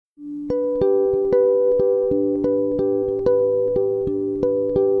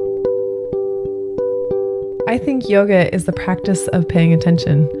I think yoga is the practice of paying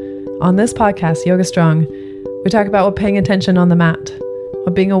attention. On this podcast, Yoga Strong, we talk about what paying attention on the mat,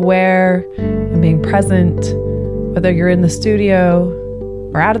 what being aware and being present, whether you're in the studio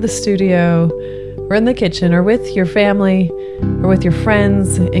or out of the studio, or in the kitchen, or with your family, or with your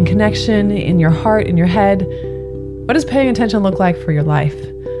friends, in connection, in your heart, in your head. What does paying attention look like for your life?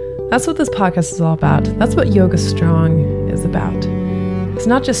 That's what this podcast is all about. That's what Yoga Strong is about. It's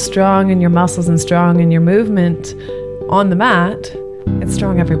not just strong in your muscles and strong in your movement on the mat. It's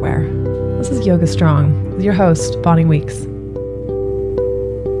strong everywhere. This is Yoga Strong with your host, Bonnie Weeks.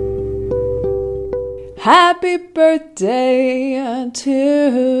 Happy birthday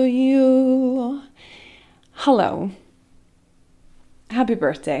to you. Hello. Happy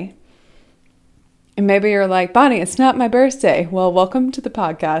birthday. And maybe you're like, Bonnie, it's not my birthday. Well, welcome to the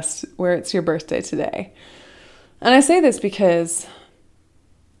podcast where it's your birthday today. And I say this because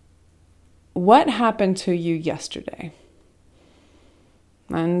what happened to you yesterday?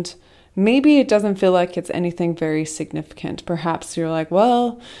 And maybe it doesn't feel like it's anything very significant. Perhaps you're like,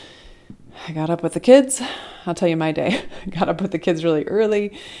 well, I got up with the kids. I'll tell you my day. I got up with the kids really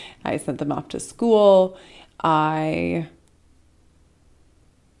early. I sent them off to school. I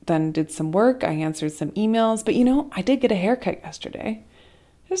then did some work. I answered some emails. But I did get a haircut yesterday.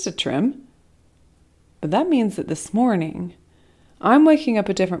 Just a trim. But that means that this morning, I'm waking up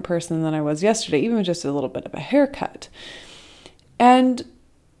a different person than I was yesterday, even with just a little bit of a haircut. And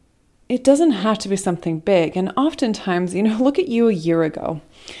it doesn't have to be something big. And oftentimes, look at you a year ago.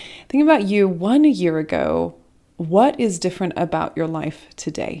 Think about you 1 year ago. What is different about your life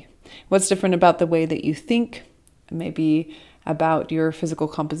today? What's different about the way that you think? Maybe about your physical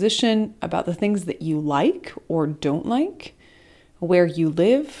composition, about the things that you like or don't like, where you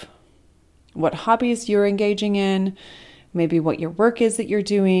live, what hobbies you're engaging in, maybe what your work is that you're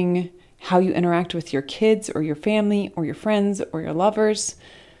doing, how you interact with your kids or your family or your friends or your lovers.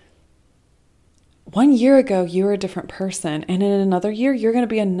 1 year ago, you were a different person. And in another year, you're going to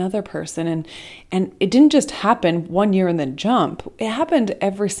be another person. And it didn't just happen 1 year and then jump. It happened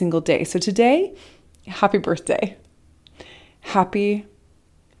every single day. So today, happy birthday. Happy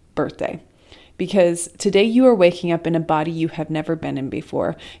birthday. Because today you are waking up in a body you have never been in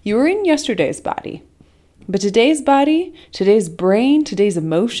before. You were in yesterday's body. But today's body, today's brain, today's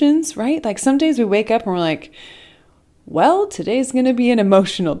emotions, right? Like some days we wake up and we're like, well, today's going to be an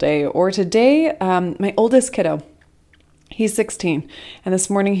emotional day. Or today, my oldest kiddo, he's 16. And this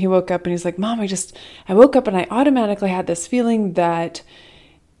morning he woke up and he's like, Mom, I woke up and I automatically had this feeling that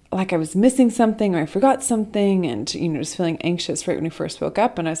like I was missing something or I forgot something and, just feeling anxious right when he first woke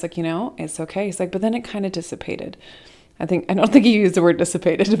up. And I was like, it's okay. He's like, but then it kind of dissipated. I don't think he used the word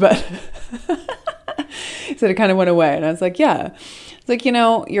dissipated, but he said it kind of went away. And I was like, yeah. It's like,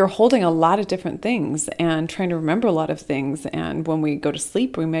 you're holding a lot of different things and trying to remember a lot of things. And when we go to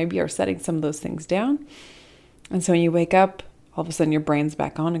sleep, we maybe are setting some of those things down. And so when you wake up, all of a sudden your brain's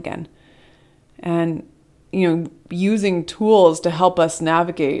back on again. And, using tools to help us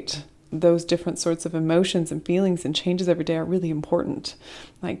navigate those different sorts of emotions and feelings and changes every day are really important.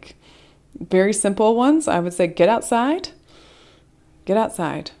 Like very simple ones, I would say get outside. Get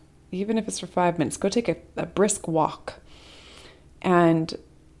outside. Even if it's for 5 minutes, go take a brisk walk and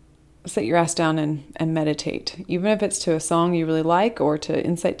sit your ass down and meditate. Even if it's to a song you really like or to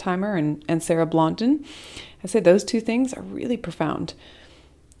Insight Timer and Sarah Blondin. I say those two things are really profound.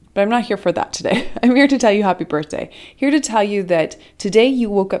 But I'm not here for that today. I'm here to tell you happy birthday. Here to tell you that today you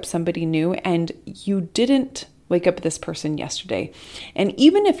woke up somebody new and you didn't wake up this person yesterday. And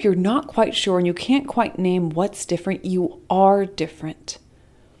even if you're not quite sure and you can't quite name what's different, you are different.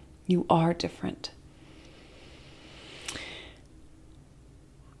 You are different.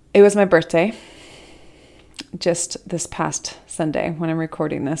 It was my birthday just this past Sunday when I'm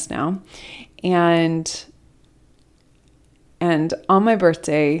recording this now. And on my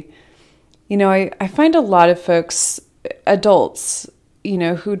birthday, I find a lot of folks, adults,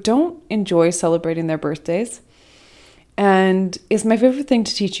 who don't enjoy celebrating their birthdays. And it's my favorite thing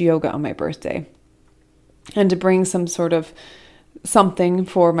to teach yoga on my birthday and to bring some sort of something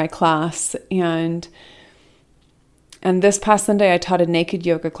for my class. And this past Sunday, I taught a naked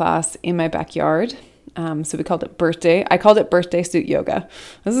yoga class in my backyard. So we called it birthday. I called it birthday suit yoga.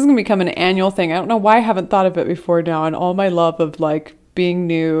 This is going to become an annual thing. I don't know why I haven't thought of it before now. And all my love of like being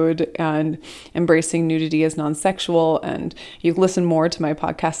nude and embracing nudity as non-sexual. And you listen more to my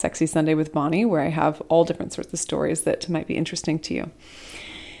podcast, Sexy Sunday with Bonnie, where I have all different sorts of stories that might be interesting to you.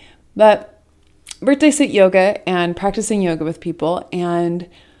 But birthday suit yoga and practicing yoga with people. And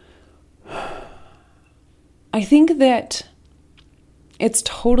I think that it's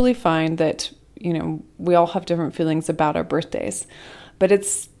totally fine that we all have different feelings about our birthdays, but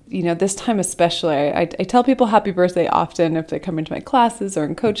it's, this time especially, I tell people happy birthday often if they come into my classes or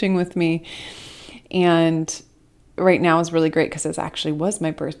in coaching with me. And right now is really great because it actually was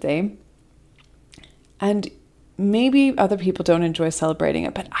my birthday. And maybe other people don't enjoy celebrating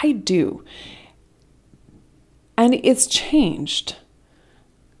it, but I do. And it's changed.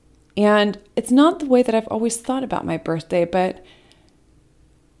 And it's not the way that I've always thought about my birthday, but,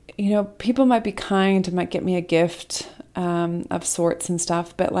 people might be kind, might get me a gift of sorts and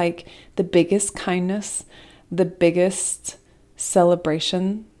stuff, but like the biggest kindness, the biggest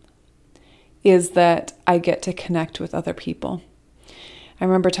celebration is that I get to connect with other people. I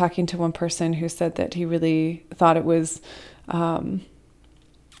remember talking to one person who said that he really thought it was, I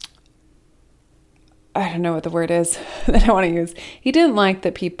don't know what the word is that I want to use. He didn't like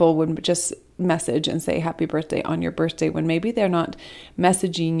that people would just message and say happy birthday on your birthday when maybe they're not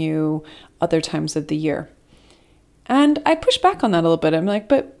messaging you other times of the year. And I pushed back on that a little bit. I'm like,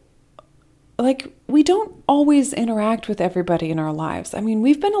 but like, we don't always interact with everybody in our lives. I mean,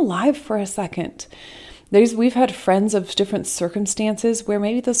 we've been alive for a second. We've had friends of different circumstances where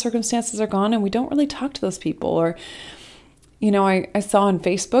maybe those circumstances are gone and we don't really talk to those people. Or, I saw on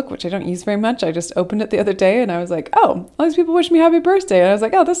Facebook, which I don't use very much. I just opened it the other day and I was like, oh, all these people wish me happy birthday. And I was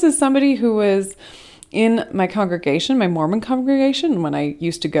like, oh, this is somebody who was in my congregation, my Mormon congregation, when I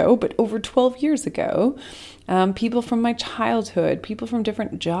used to go, but over 12 years ago. People from my childhood, people from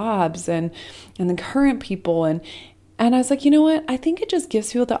different jobs and the current people. And I was like, you know what? I think it just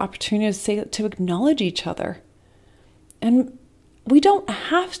gives people the opportunity to acknowledge each other. And we don't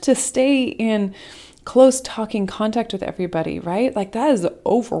have to stay in close talking contact with everybody, right? Like that is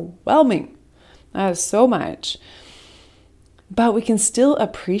overwhelming. That is so much. But we can still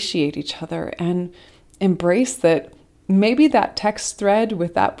appreciate each other and embrace that maybe that text thread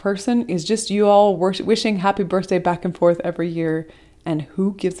with that person is just you all wishing happy birthday back and forth every year. And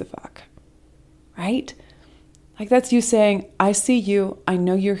who gives a fuck, right? Like that's you saying, I see you. I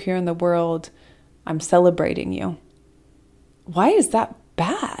know you're here in the world. I'm celebrating you. Why is that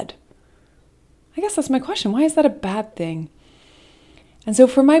bad? I guess that's my question. Why is that a bad thing? And so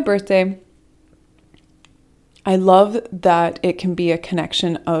for my birthday, I love that it can be a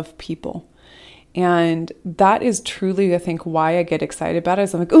connection of people. And that is truly, I think, why I get excited about it.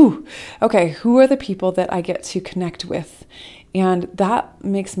 Is I'm like, ooh, okay, who are the people that I get to connect with? And that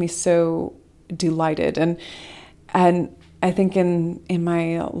makes me so delighted. And I think in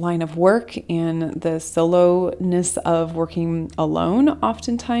my line of work, in the solo-ness of working alone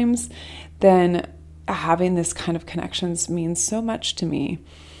oftentimes, then having this kind of connections means so much to me.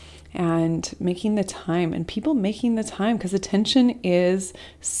 And making the time, and people making the time, because attention is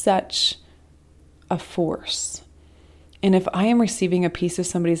such a force. And if I am receiving a piece of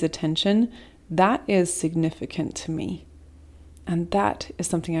somebody's attention, that is significant to me. And that is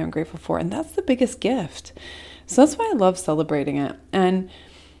something I'm grateful for. And that's the biggest gift. So that's why I love celebrating it. And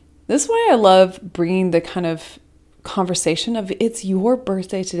this is why I love bringing the kind of conversation of it's your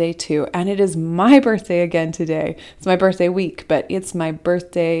birthday today too. And it is my birthday again today. It's my birthday week, but it's my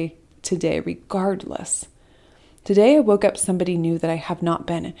birthday today regardless. Today I woke up somebody new that I have not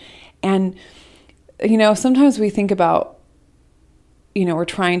been. And sometimes we think about, we're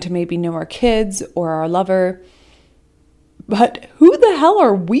trying to maybe know our kids or our lover, but who the hell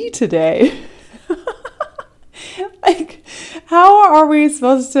are we today? Like, how are we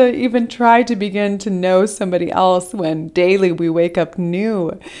supposed to even try to begin to know somebody else when daily we wake up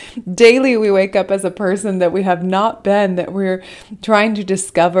new? Daily we wake up as a person that we have not been, that we're trying to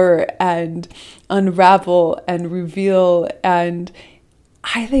discover and unravel and reveal. And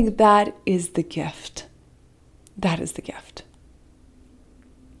I think that is the gift. That is the gift.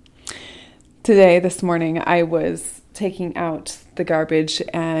 Today, this morning, I was taking out the garbage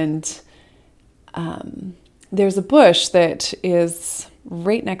and there's a bush that is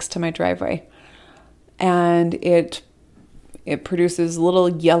right next to my driveway. And it produces little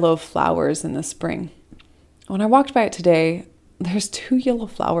yellow flowers in the spring. When I walked by it today, there's 2 yellow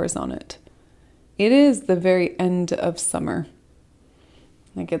flowers on it. It is the very end of summer.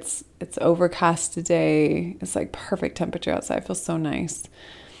 Like it's overcast today. It's like perfect temperature outside. It feels so nice.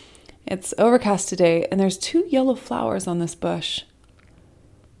 It's overcast today and there's 2 yellow flowers on this bush.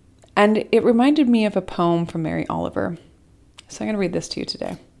 And it reminded me of a poem from Mary Oliver. So I'm going to read this to you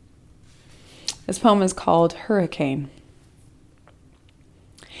today. This poem is called Hurricane.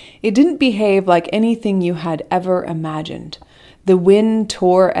 It didn't behave like anything you had ever imagined. The wind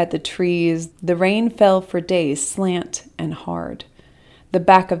tore at the trees. The rain fell for days, slant and hard. The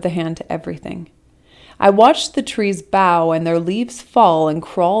back of the hand to everything. I watched the trees bow and their leaves fall and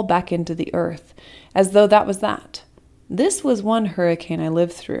crawl back into the earth, as though that was that. This was one hurricane I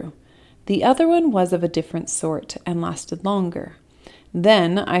lived through. The other one was of a different sort and lasted longer.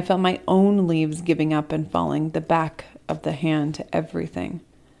 Then I felt my own leaves giving up and falling, the back of the hand to everything.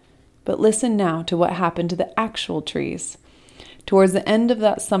 But listen now to what happened to the actual trees. Towards the end of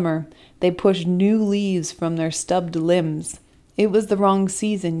that summer, they pushed new leaves from their stubbed limbs. It was the wrong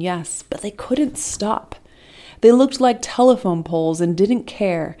season, yes, but they couldn't stop. They looked like telephone poles and didn't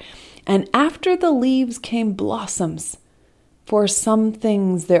care. And after the leaves came blossoms. For some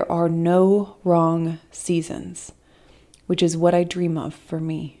things there are no wrong seasons, which is what I dream of for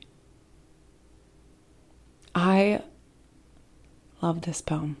me. I love this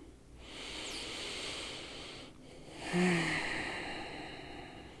poem.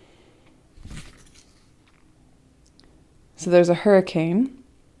 So there's a hurricane,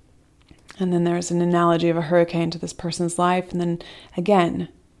 and then there's an analogy of a hurricane to this person's life, and then again,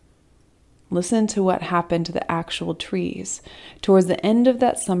 listen to what happened to the actual trees. Towards the end of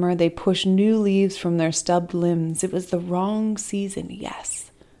that summer, they pushed new leaves from their stubbed limbs. It was the wrong season,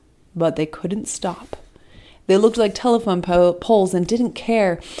 yes, but they couldn't stop. They looked like telephone poles and didn't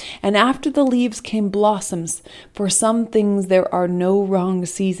care. And after the leaves came blossoms. For some things there are no wrong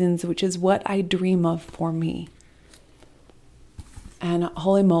seasons, which is what I dream of for me. And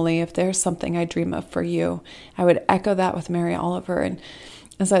holy moly, if there's something I dream of for you, I would echo that with Mary Oliver. And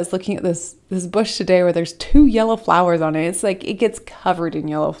as I was looking at this bush today where there's 2 yellow flowers on it, it's like it gets covered in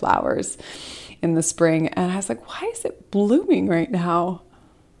yellow flowers in the spring. And I was like, why is it blooming right now?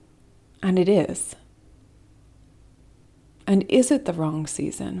 And it is. And is it the wrong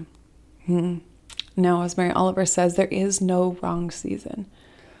season? No, as Mary Oliver says, there is no wrong season.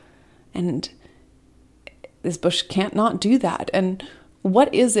 And this bush can't not do that. And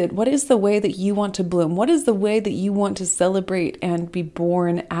what is it? What is the way that you want to bloom? What is the way that you want to celebrate and be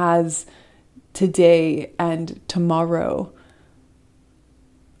born as today and tomorrow?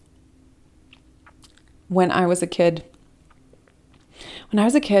 When I was a kid,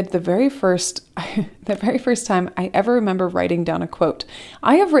 the very first time I ever remember writing down a quote.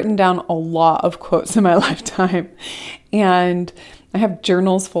 I have written down a lot of quotes in my lifetime, and I have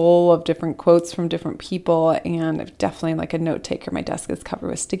journals full of different quotes from different people, and I'm definitely like a note taker. My desk is covered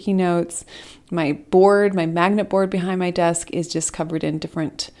with sticky notes. My magnet board behind my desk is just covered in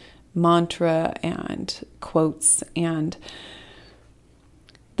different mantra and quotes. And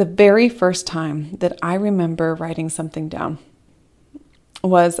the very first time that I remember writing something down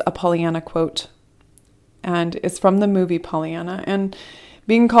was a Pollyanna quote, and it's from the movie Pollyanna. And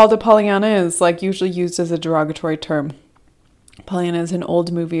being called a Pollyanna is like usually used as a derogatory term. Pollyanna is an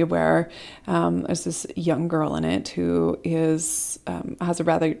old movie where there's this young girl in it who has a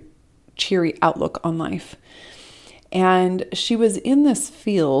rather cheery outlook on life. And she was in this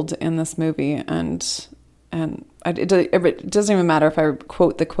field in this movie, and it doesn't even matter if I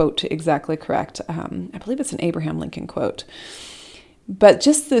quote the quote exactly correct. I believe it's an Abraham Lincoln quote. But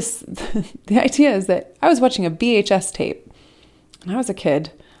just the idea is that I was watching a VHS tape when I was a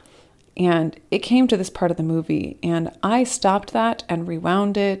kid, and it came to this part of the movie, and I stopped that and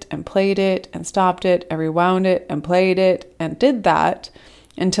rewound it and played it and stopped it and rewound it and played it and did that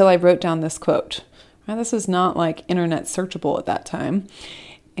until I wrote down this quote. Now, this was not like internet searchable at that time,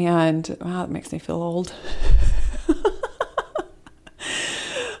 and wow, that makes me feel old.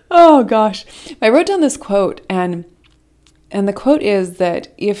 Oh gosh. I wrote down this quote, and the quote is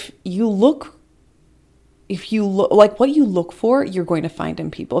that if you look like what you look for, you're going to find in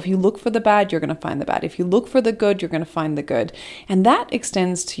people. If you look for the bad, you're going to find the bad. If you look for the good, you're going to find the good. And that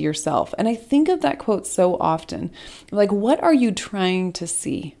extends to yourself. And I think of that quote so often. Like, what are you trying to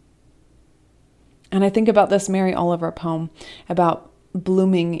see? And I think about this Mary Oliver poem about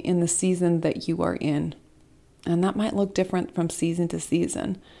blooming in the season that you are in. And that might look different from season to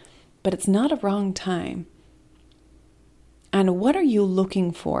season, but it's not a wrong time. And what are you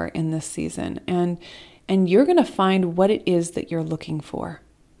looking for in this season? And you're going to find what it is that you're looking for.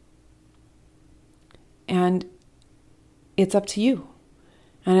 And it's up to you.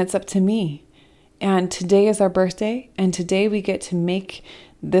 And it's up to me. And today is our birthday. And today we get to make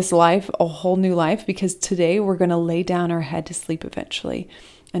this life a whole new life, because today we're going to lay down our head to sleep eventually.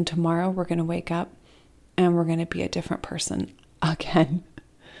 And tomorrow we're going to wake up and we're going to be a different person again.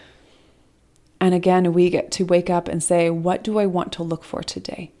 And again, we get to wake up and say, what do I want to look for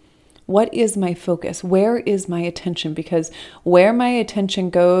today? What is my focus? Where is my attention? Because where my attention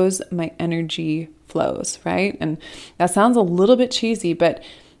goes, my energy flows, right? And that sounds a little bit cheesy, but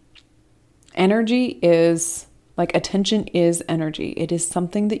energy is Like, attention is energy. It is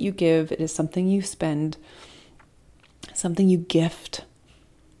something that you give. It is something you spend, something you gift.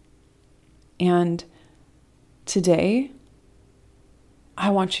 And today, I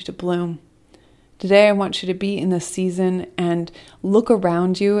want you to bloom. Today, I want you to be in this season and look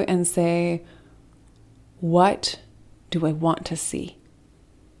around you and say, what do I want to see?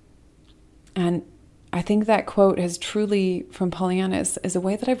 And I think that quote has truly, from Pollyanna, is a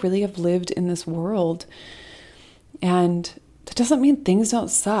way that I really have lived in this world. And that doesn't mean things don't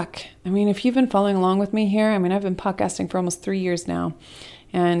suck. I mean, if you've been following along with me here, I've been podcasting for almost 3 years now.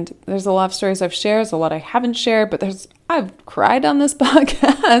 And there's a lot of stories I've shared, there's a lot I haven't shared, but I've cried on this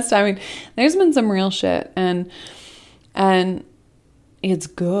podcast. There's been some real shit, and it's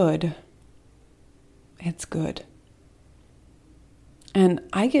good. It's good. And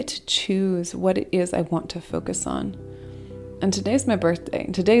I get to choose what it is I want to focus on. And today's my birthday.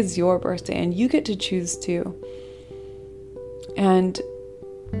 Today's your birthday, and you get to choose too. And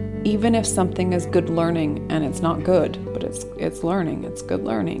even if something is good learning and it's not good, but it's learning, it's good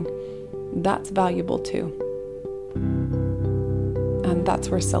learning, that's valuable too. And that's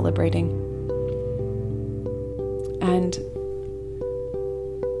worth celebrating. And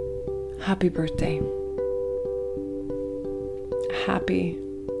happy birthday. Happy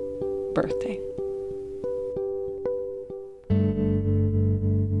birthday.